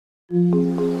Hola,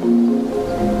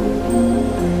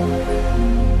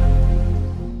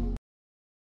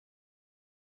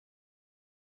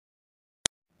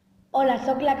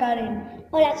 soc la Karen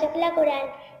Hola, soc la Coral.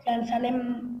 i ens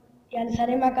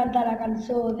anem a cantar la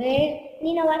cançó de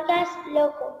Nino Vargas,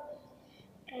 loco.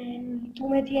 Tú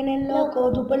me tienes loco,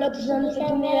 tu pelo, tu sonrisa,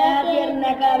 tu mirada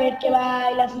tierna cada vez que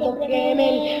bailas, siento que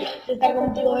me estar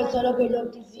contigo es lo que yo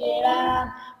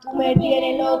quisiera. Tú me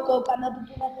tienes loco cuando tú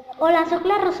quieras. Hola, soc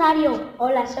la Rosario.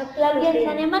 Hola, soc la I ens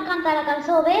Lucía. anem a cantar la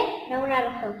cançó de Dame una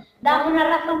razón. Dame una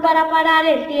razón para parar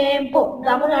el tiempo,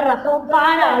 dame una razón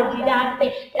para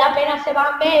olvidarte. La pena se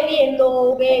va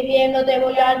bebiendo, bebiendo te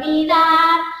voy a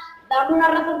olvidar. Dame una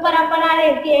razón para parar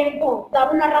el tiempo,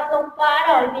 dame una razón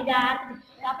para olvidarte.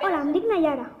 Hola, em dic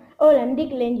Nayara. Hola, em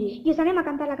dic Lengi. I us anem a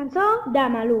cantar la cançó De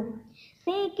Malú.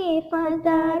 Sé que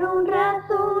faltaron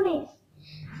razones,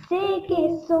 sé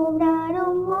que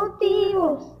sobraron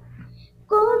motivos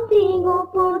contigo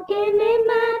porque me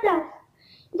matas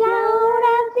y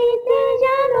ahora sí que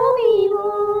ya no vivo.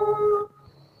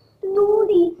 Tú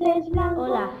dices blanco.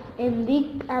 Hola, em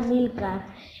dic Amilcar.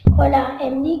 Hola,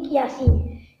 em dic Yassin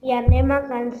i anem a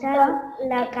cantar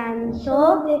la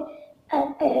cançó de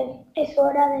Es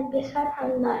hora de empezar a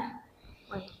andar.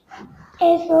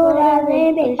 Es hora de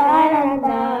empezar a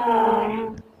andar.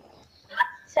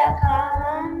 Se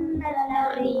acaban las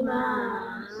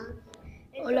lágrimas.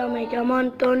 Hola, me llamo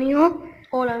Antonio.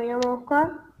 Hola, me llamo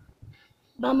Oscar.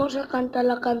 Vamos a cantar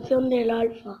la canción del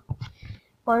Alfa.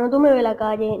 Cuando tú me ves en la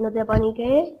calle, no te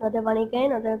paniques, no te paniques,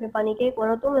 no te paniques.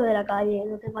 Cuando tú me ves en la calle,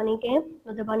 no te paniques,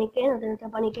 no te paniques, no te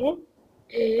paniques.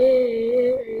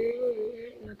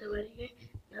 No te paniques,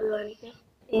 no te paniques.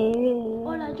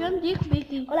 Hola, jo em dic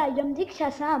Vicky. Hola, jo em dic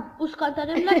Shazam. Us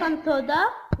cantarem la cançó de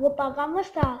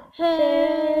Wopagamos ta.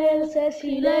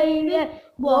 Cecileire,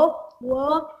 wop,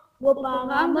 wop,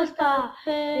 Wopagamos ta.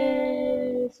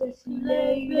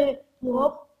 Cecileire,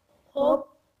 wop, wop,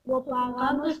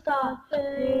 wopagamos ta.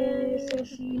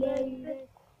 Cecileire.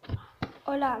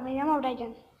 Hola, me llamo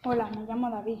Brian. Hola, me llamo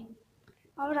David.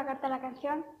 Vamos a cantar la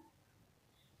canción.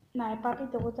 Nada, papi,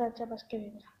 ¿te gustan las chapas que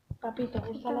vibra? Papi, ¿te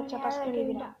gustan las chapas que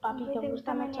vibra? Papi, ¿te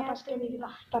gustan las chapas que vibra?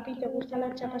 Papi, ¿te gustan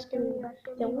las chapas que vibra?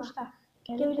 ¿Te gusta?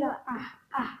 ¿Qué vibra?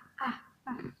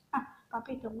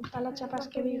 Papi, ¿te gustan las chapas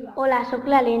que vibra? Hola, soc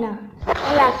la Lena.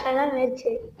 Hola, soy la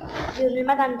Merche. I us anem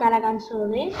a cantar la cançó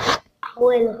de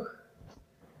Abuelo.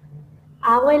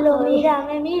 Abuelo,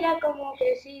 mírame, mira cómo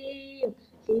crecí.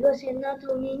 Sigo siendo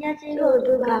tu niña, sigo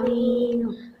tu camino.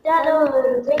 Ya lo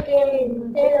te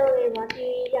quiero, te lo debo a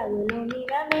ti. Abuelo,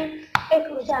 mírame,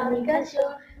 escucha mi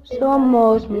canción.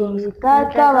 Somos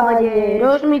mitad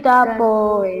caballeros, mitad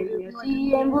poetas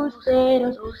y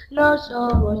embusteros. No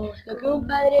somos lo que un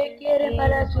padre quiere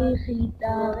para su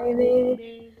hijita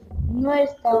bebé. No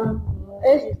estamos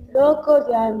locos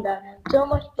de andar,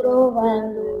 somos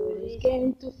probadores que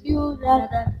en tu ciudad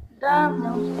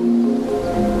damos.